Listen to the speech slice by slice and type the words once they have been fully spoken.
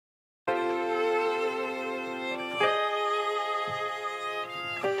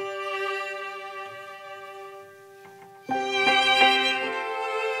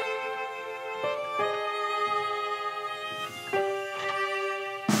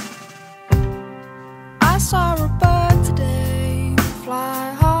saw a bird today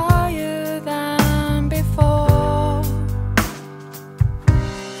fly higher than before.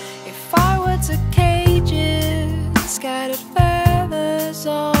 If I were to cage it, scattered feathers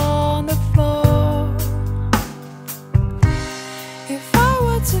on the floor. If I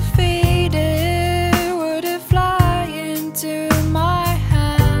were to feed it, would it fly into my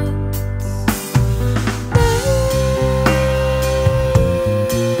hands?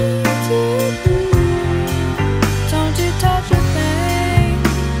 Don't you touch a thing,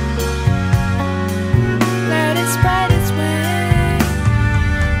 let it spread its wings.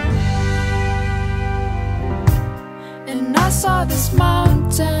 And I saw this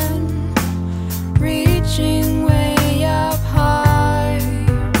mountain reaching way up high.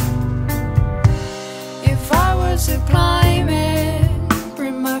 If I were to climb it,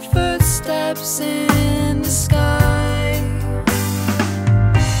 bring my footsteps in the sky.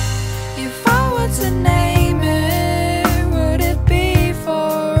 If I were to name it, would it be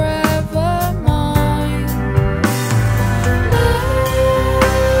forever mine?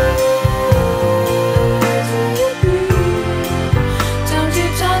 Don't you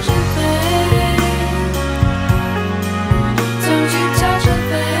touch a thing, don't you touch a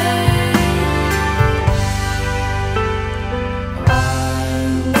thing. I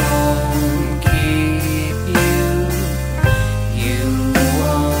won't keep you, you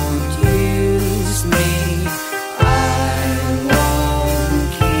won't use me. I won't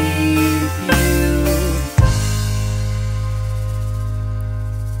keep you.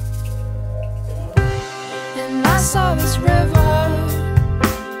 And I saw this river,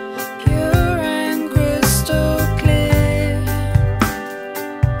 pure and crystal clear.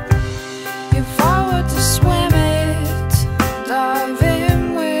 If I were to swim it, dive in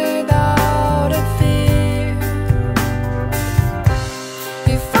without a fear.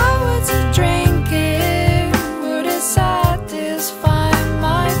 If I were to drink it, would it satisfy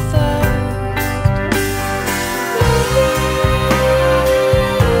my thirst?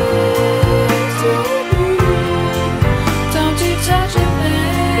 Don't you touch a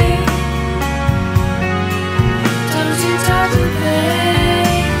thing, don't you touch a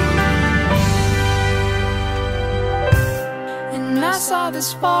thing. And I saw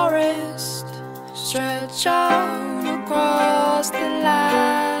this forest stretch out across the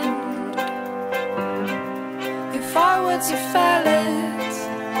land. If I were to fell it,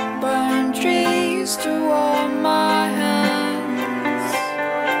 burn trees to warm my hands.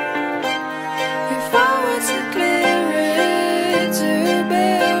 If I were to clear it, to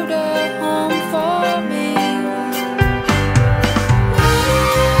build a home for me.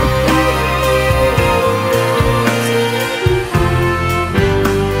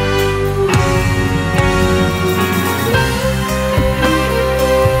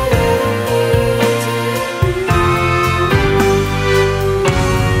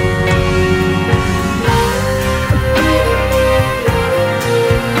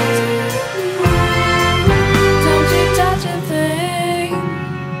 Don't you touch a thing,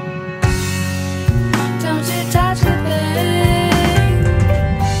 don't you touch a thing.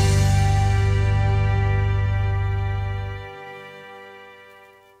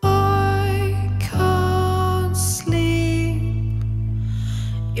 I can't sleep,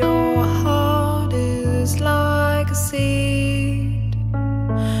 your heart is like a seed.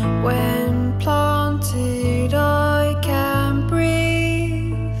 When planted I can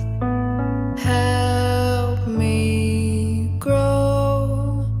breathe. Help me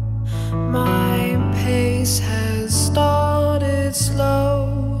grow, my pace has started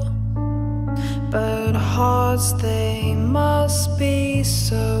slow, but hearts they must be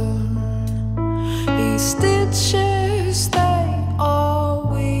sown. These stitches they are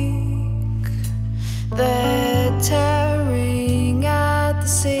weak, they're tearing at the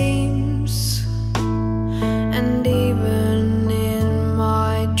seams. And even in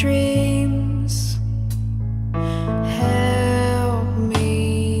my dreams, help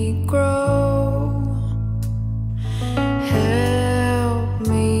me grow, help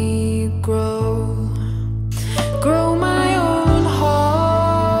me grow. Grow my own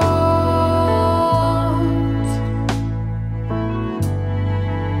heart.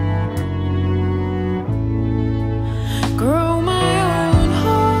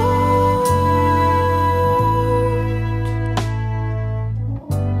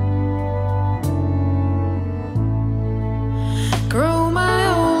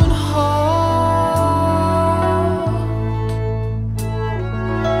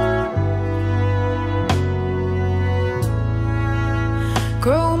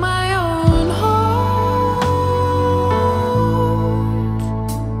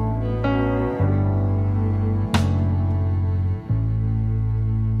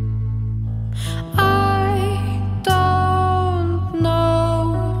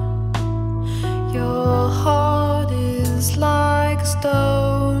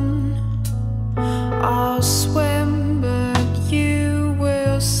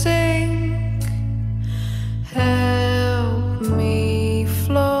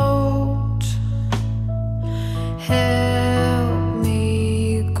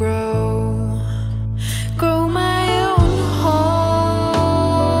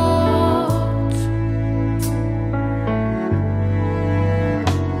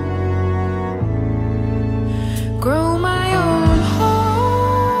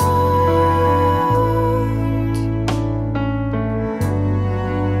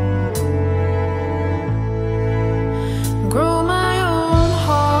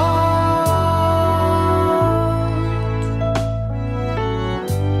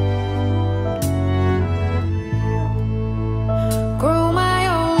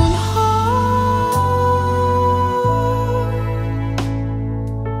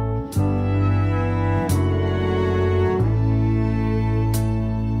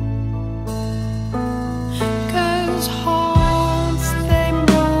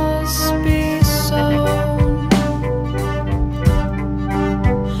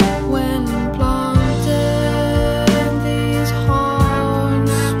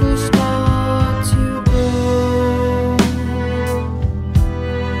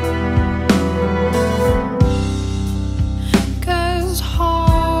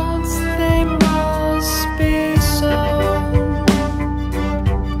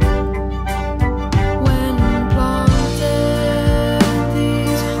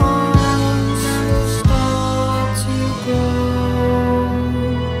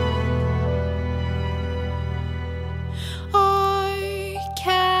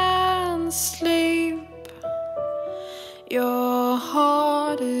 Your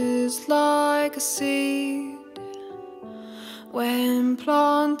heart is like a seed. When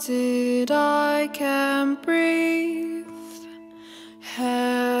planted, I can breathe.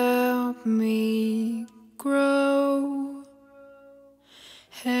 Help me grow.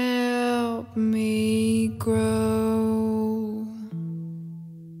 Help me grow.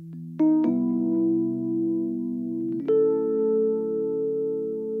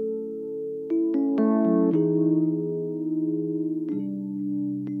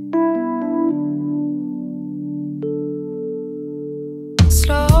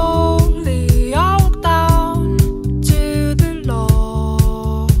 Slowly I walk down to the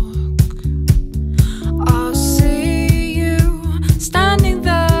log. I see you standing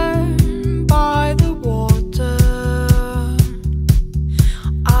there by the water.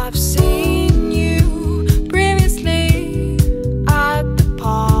 I've seen you previously at the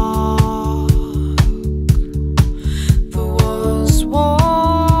park. There was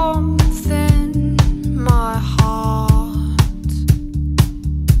warmth in my heart.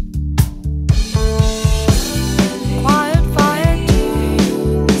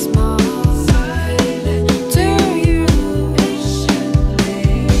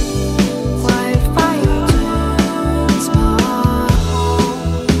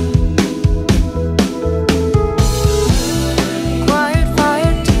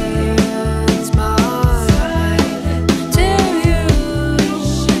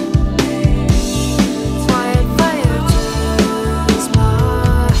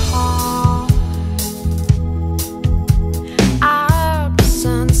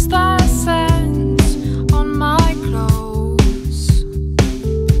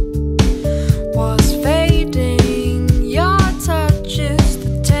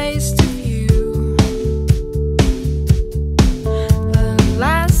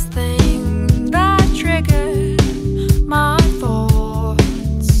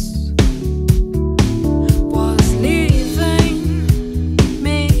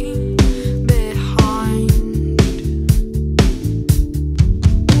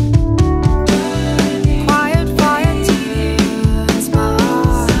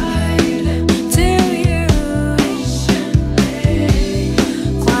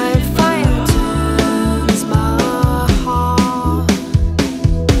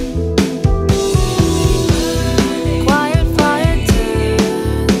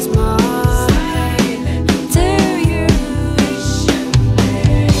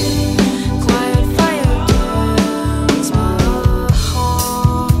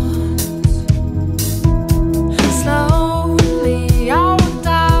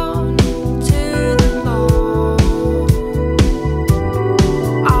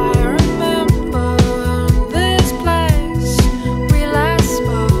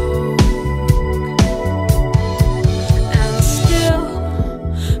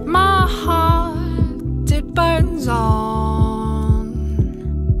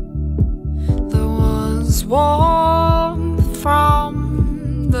 Warmth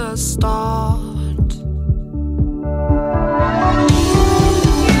from the start.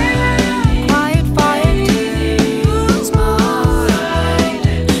 Quiet fire turns my heart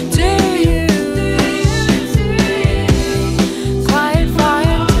to you. Quiet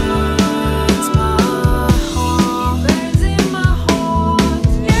fire turns my heart. Burns in my heart.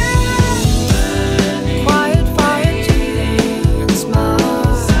 Quiet fire turns my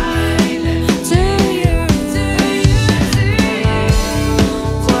heart to you.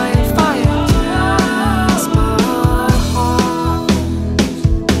 Quiet fire.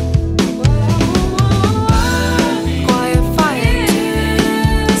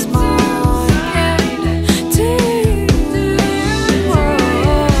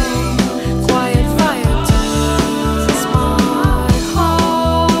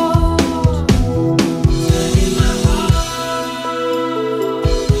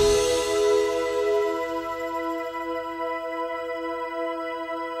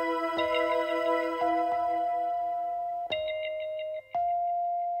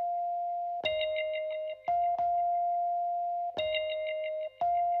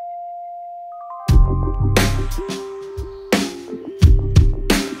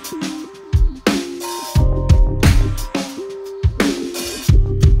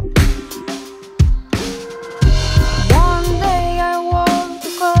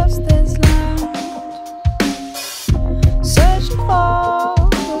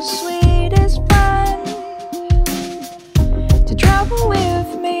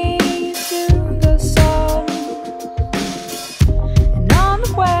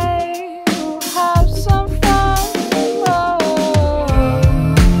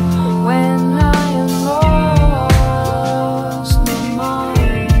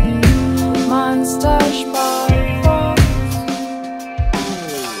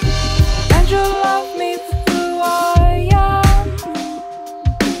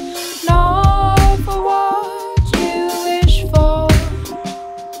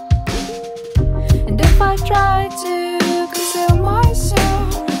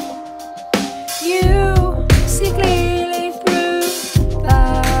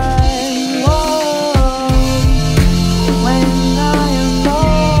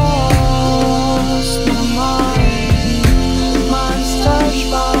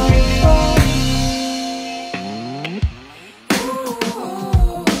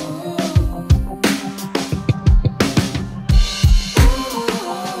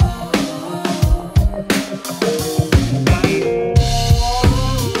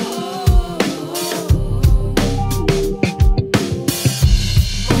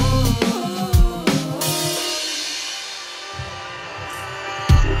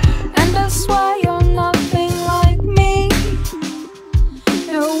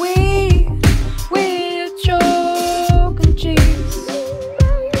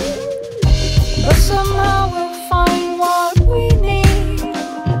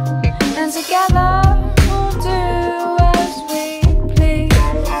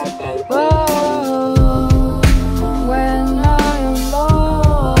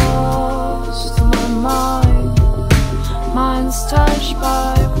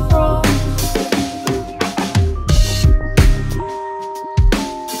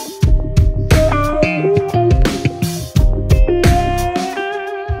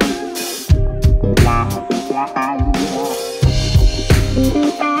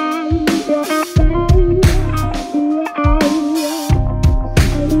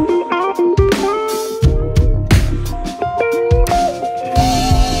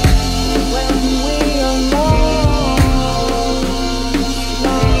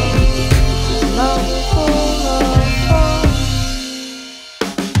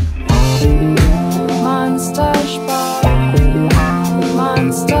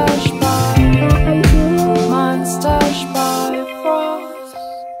 and stars.